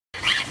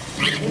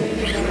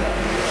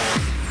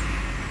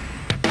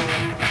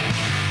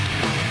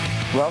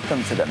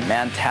Welcome to the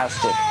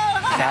fantastic,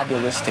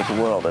 fabulistic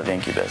world of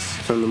Incubus.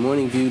 From the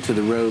morning view to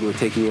the road, we're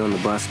taking you on the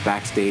bus,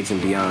 backstage,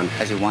 and beyond.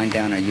 As we wind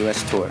down our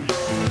U.S. tour.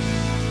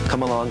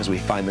 Come along as we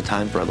find the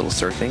time for a little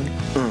surfing.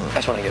 I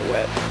just want to get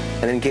wet.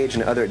 And engage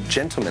in other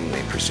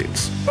gentlemanly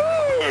pursuits.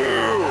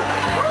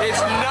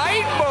 It's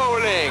night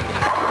bowling!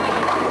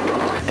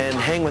 And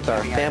hang with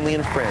our family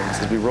and friends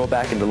as we roll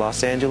back into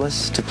Los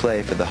Angeles to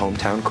play for the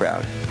hometown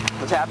crowd.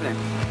 What's happening?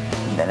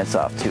 And then it's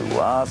off to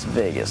Las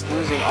Vegas.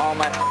 Losing all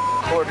my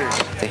orders.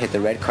 To hit the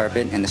red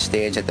carpet and the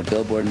stage at the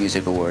Billboard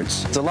Music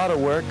Awards. It's a lot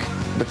of work,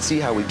 but see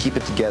how we keep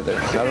it together,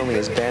 not only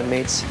as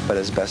bandmates, but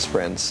as best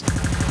friends.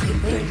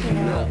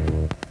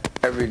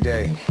 Every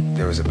day,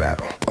 there was a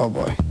battle. Oh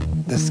boy,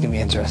 this is gonna be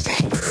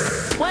interesting.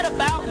 What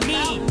about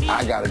me?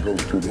 I gotta go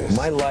through this.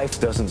 My life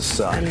doesn't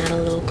suck. I'm not a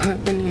little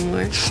crump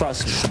anymore.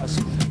 Trust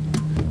me.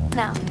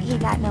 No, he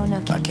got no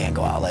nookie. I can't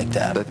go out like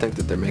that. I think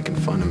that they're making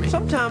fun of me.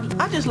 Sometimes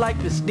I just like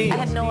to steal. I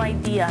had no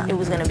idea it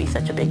was going to be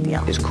such a big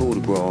deal. It's cool to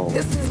grow old.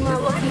 This is my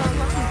life.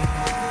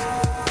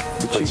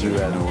 But you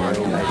had no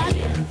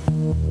idea.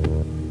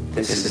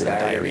 This is the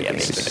Diary of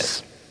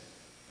Incubus.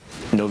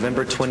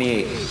 November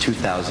 28,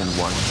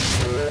 2001.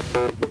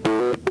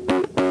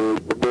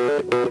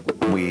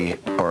 We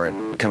are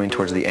coming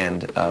towards the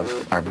end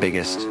of our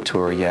biggest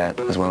tour yet,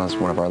 as well as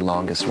one of our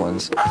longest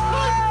ones.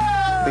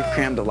 We've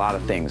crammed a lot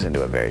of things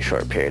into a very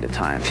short period of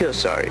time. Feel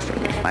sorry for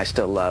me. I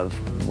still love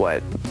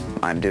what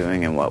I'm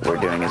doing and what we're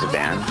doing as a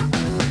band.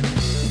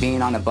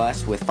 Being on a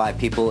bus with 5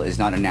 people is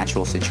not a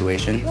natural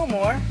situation. No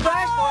more.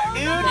 Flash for it,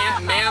 dude. Yeah,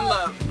 man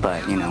love.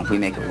 But, you know, we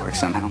make it work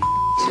somehow.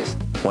 It's just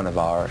one of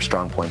our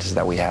strong points is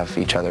that we have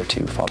each other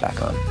to fall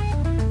back on.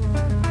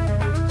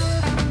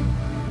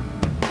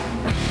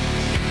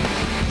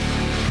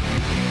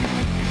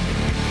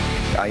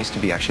 I used to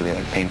be actually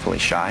painfully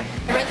shy.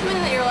 I read something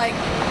that you're like, I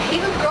hate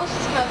when girls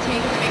just come up to me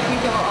because it makes me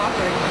feel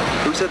awkward.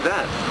 Who said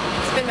that?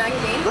 Spin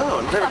magazine? No,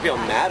 I'm never feel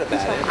mad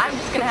about it. I'm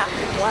just gonna have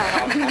to laugh.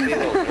 I'll be a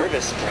little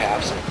nervous,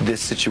 perhaps.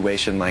 This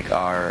situation, like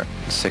our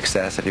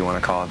success, if you want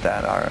to call it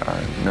that, our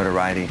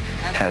notoriety,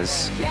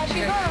 has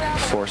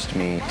forced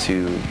me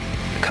to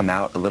come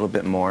out a little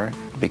bit more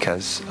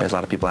because there's a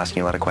lot of people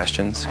asking a lot of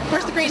questions.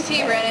 Where's the green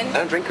tea, Brandon? I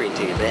don't drink green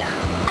tea. You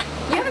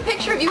have a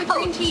picture of you with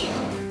green tea.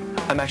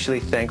 I'm actually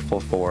thankful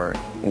for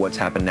what's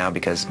happened now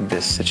because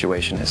this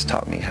situation has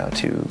taught me how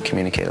to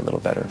communicate a little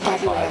better. High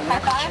five. All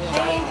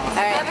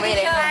right,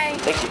 later.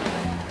 Thank you.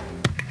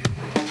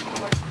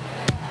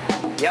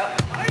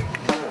 Yep.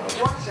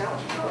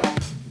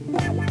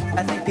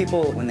 I think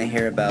people, when they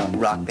hear about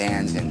rock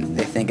bands, and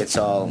they think it's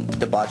all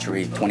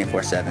debauchery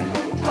 24/7.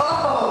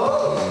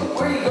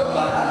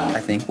 I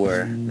think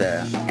we're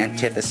the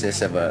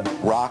antithesis of a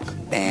rock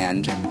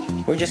band.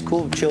 We're just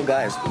cool, chill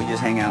guys. We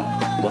just hang out.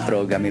 We'll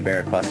throw a gummy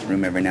bear across the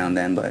room every now and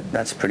then, but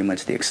that's pretty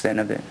much the extent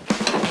of it.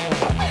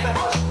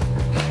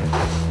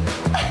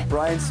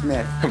 Brian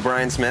Smith.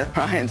 Brian Smith?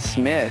 Brian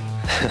Smith.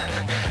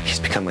 He's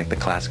become like the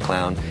class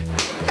clown.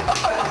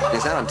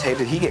 Is that on tape?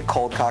 Did he get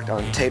cold cocked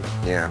on tape?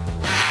 Yeah.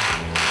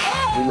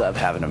 We love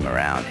having him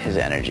around. His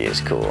energy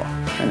is cool,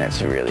 and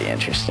it's really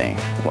interesting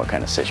what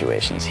kind of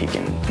situations he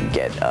can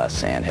get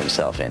us and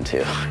himself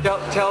into.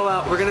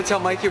 We're gonna tell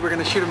Mikey we're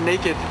gonna shoot him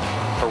naked.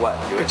 For what?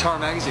 Guitar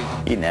Magazine.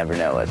 You never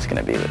know what's going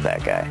to be with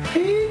that guy.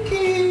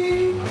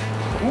 Mikey!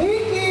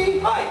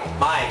 Mikey!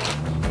 Mike.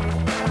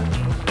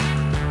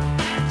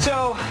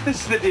 So, this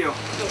is the deal.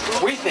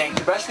 We think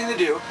the best thing to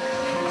do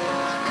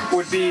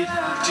would be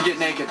to get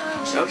naked.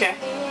 Okay.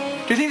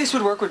 Do you think this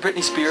would work with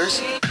Britney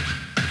Spears?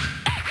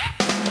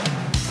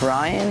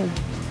 Brian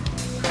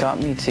got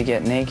me to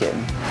get naked.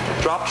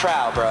 Drop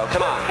trowel, bro.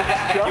 Come on.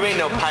 You ain't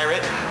no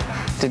pirate.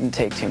 Didn't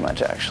take too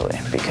much, actually,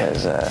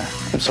 because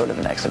I'm sort of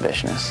an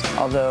exhibitionist.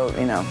 Although,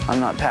 you know, I'm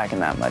not packing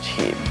that much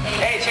heat.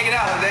 Hey, check it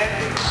out, Jose.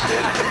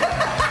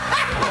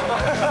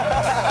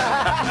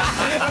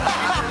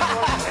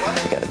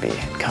 You gotta be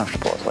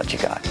comfortable with what you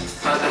got.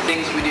 The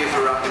things we do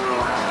for rock and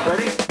roll.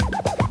 Ready?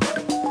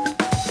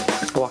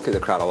 Walk through the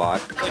crowd a lot.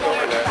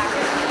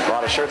 A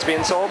lot of shirts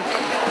being sold?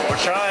 We're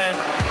trying.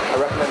 I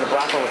recommend the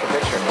black one with the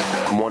picture.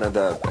 One of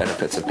the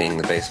benefits of being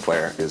the bass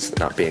player is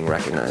not being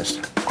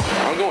recognized.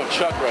 I'm going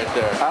Chuck right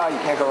there. Ah, you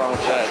can't go wrong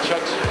with that.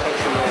 Chuck's the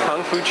man.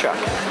 Kung Fu Chuck.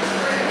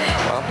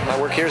 Well, my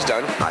work here is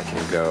done. I can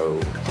go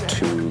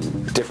to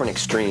different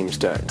extremes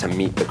to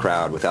meet the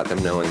crowd without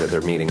them knowing that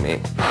they're meeting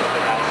me.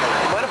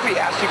 Mind if we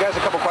ask you guys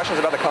a couple questions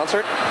about the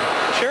concert?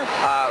 Sure.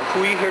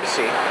 Who are you here to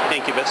see?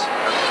 Incubus.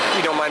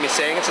 You don't mind me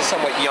saying it's a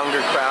somewhat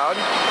younger crowd.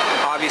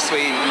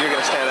 Obviously, you're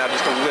going to stand out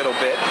just a little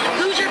bit.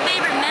 Who's your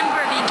favorite member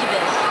of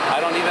Incubus?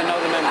 I don't even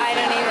know the member. I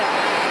don't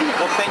either.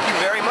 Well, thank you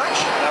very much.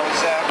 That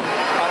was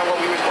kind of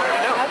what we was wanting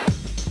to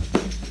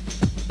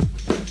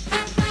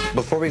know.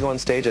 Before we go on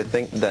stage, I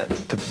think that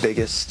the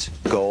biggest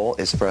goal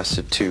is for us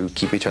to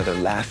keep each other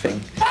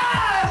laughing.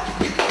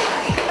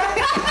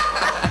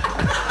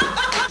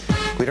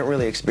 We don't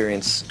really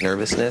experience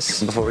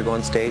nervousness before we go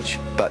on stage,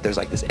 but there's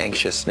like this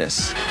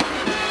anxiousness.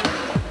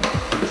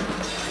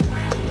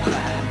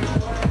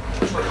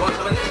 Want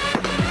some of this?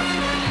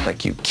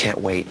 like you can't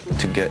wait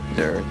to get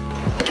there.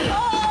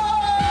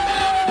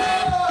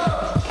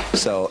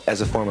 So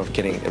as a form of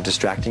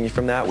distracting you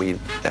from that, we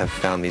have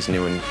found these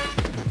new and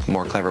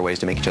more clever ways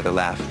to make each other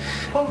laugh.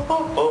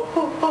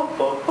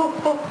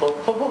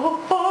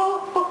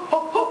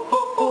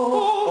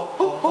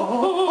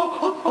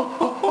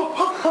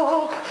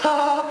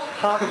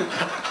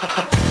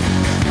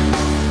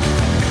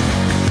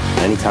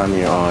 Anytime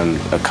you're on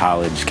a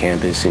college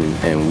campus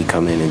and we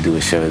come in and do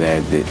a show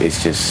there,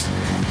 it's just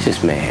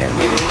mayhem.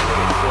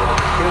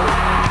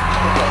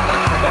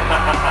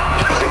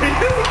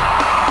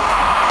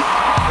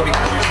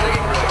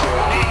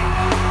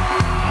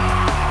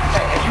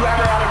 Hey, have you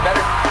ever had a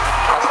better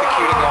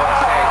prosecuting on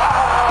stage?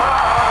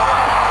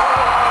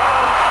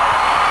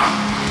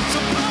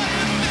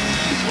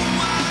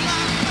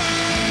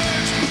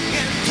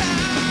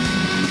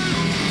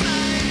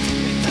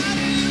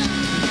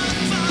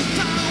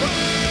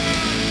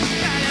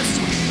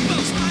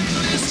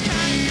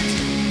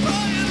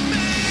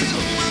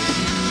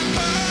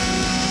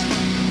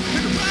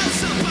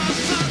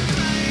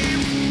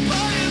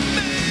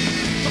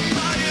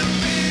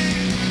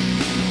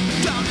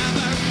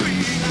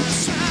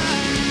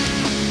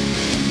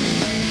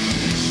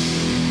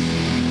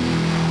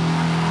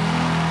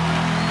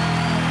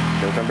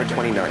 November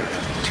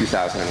 29th,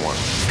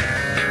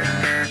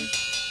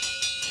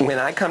 2001. When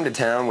I come to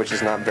town, which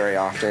is not very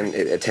often,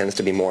 it tends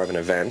to be more of an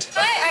event.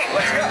 Hey,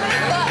 let's go.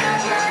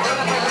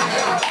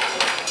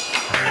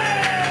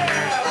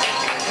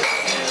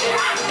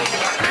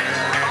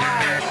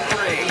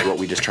 What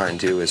we just try and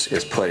do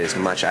is put as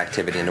much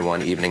activity into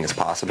one evening as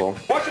possible.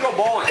 Why don't you go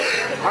bowling?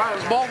 All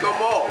right, go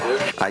ball,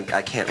 dude.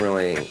 I can't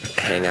really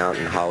hang out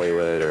in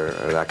Hollywood or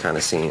that kind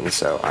of scene,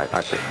 so I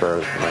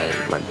prefer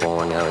my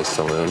bowling alley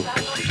saloon.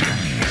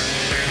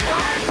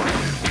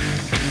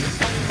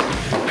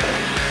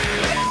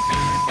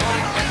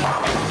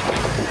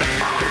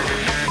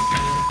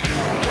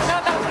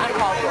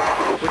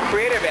 With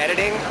creative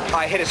editing,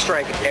 I hit a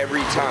strike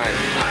every time.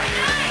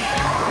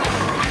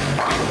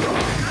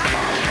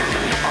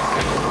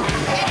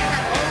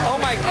 Oh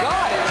my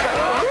God!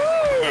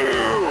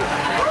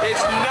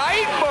 It's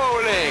night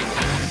bowling.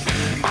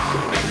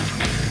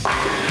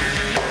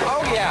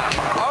 Oh yeah!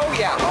 Oh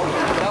yeah! Oh,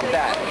 love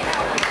that.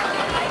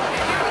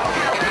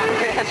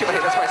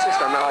 That's my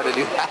sister. I'm not allowed to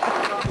do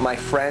that. My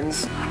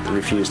friends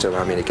refuse to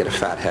allow me to get a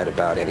fat head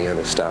about any of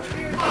this stuff.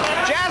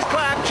 Jazz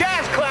clap!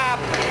 Jazz clap!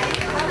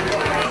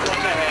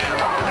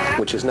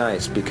 Which is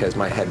nice because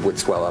my head would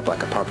swell up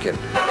like a pumpkin.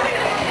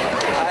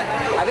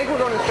 I think we're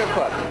going to the strip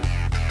club.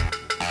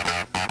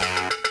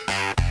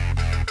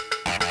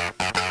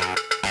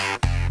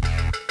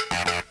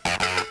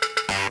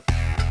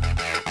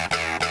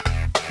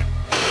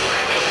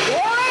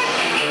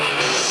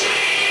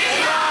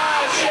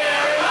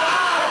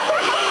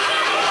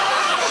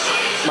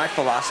 My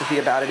philosophy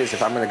about it is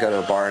if I'm going to go to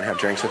a bar and have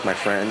drinks with my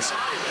friends,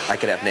 I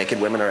could have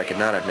naked women or I could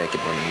not have naked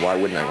women. Why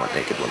wouldn't I want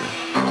naked women?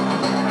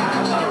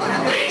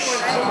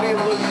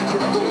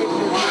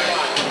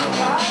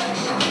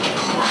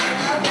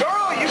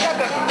 Girl, you got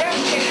the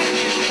best.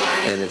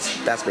 And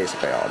that's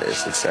basically all it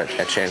is. It's a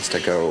chance to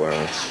go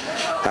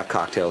have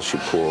cocktails,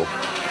 shoot pool,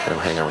 and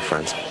hang out with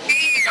friends.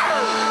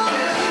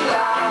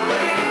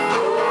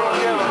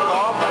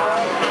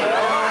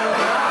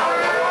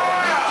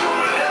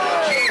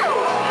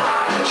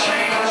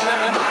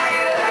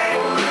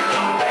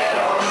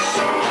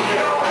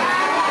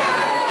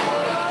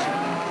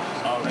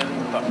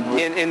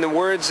 In the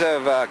words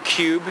of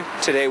Cube,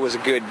 today was a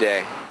good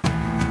day.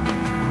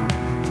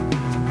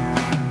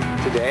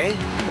 Today?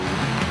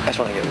 I just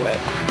want to get wet.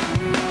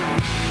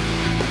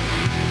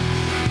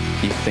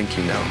 You think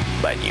you know.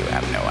 But you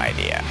have no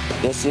idea.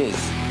 This is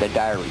the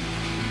Diary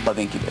of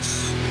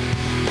Incubus.